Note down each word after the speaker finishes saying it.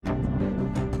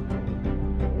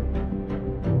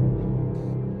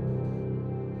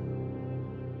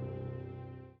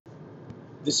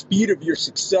The speed of your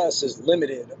success is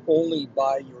limited only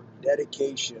by your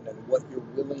dedication and what you're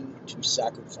willing to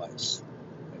sacrifice.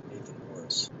 By Nathan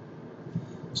Morris.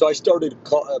 So I started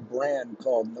a brand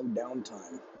called No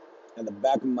Downtime, and the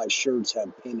back of my shirts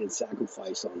have painted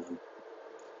sacrifice on them.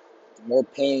 The more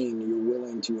pain you're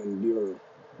willing to endure,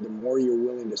 the more you're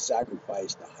willing to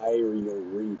sacrifice, the higher you'll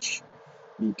reach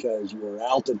because your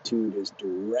altitude is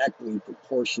directly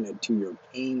proportionate to your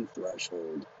pain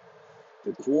threshold.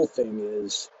 The cool thing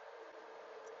is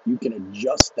you can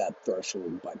adjust that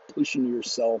threshold by pushing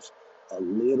yourself a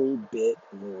little bit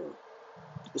more,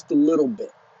 just a little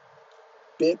bit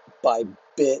by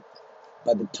bit.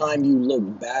 By the time you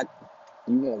look back,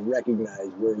 you won't recognize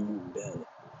where you've been.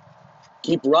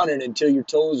 Keep running until your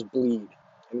toes bleed.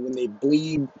 And when they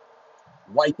bleed,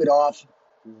 wipe it off,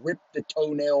 rip the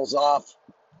toenails off,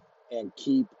 and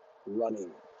keep running.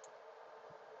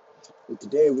 But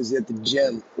today I was at the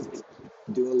gym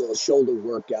doing a little shoulder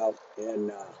workout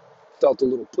and felt a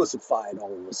little pussified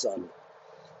all of a sudden.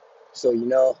 So,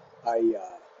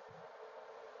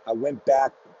 I went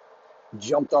back,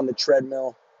 jumped on the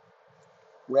treadmill,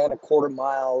 ran a quarter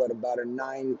mile at about a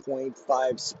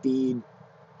 9.5 speed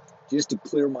just to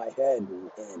clear my head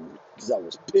and because I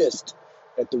was pissed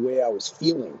at the way I was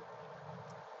feeling.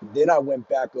 Then I went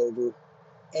back over,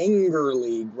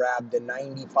 angrily grabbed the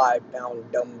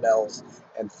 95-pound dumbbells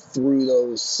and threw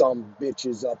those some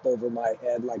bitches up over my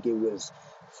head like it was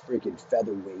freaking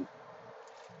featherweight.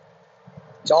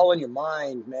 It's all in your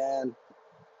mind, man.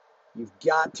 You've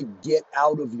got to get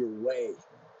out of your way.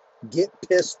 Get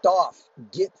pissed off.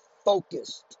 Get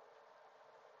focused.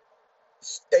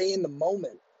 Stay in the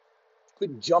moment.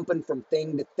 Quit jumping from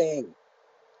thing to thing.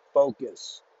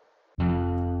 Focus.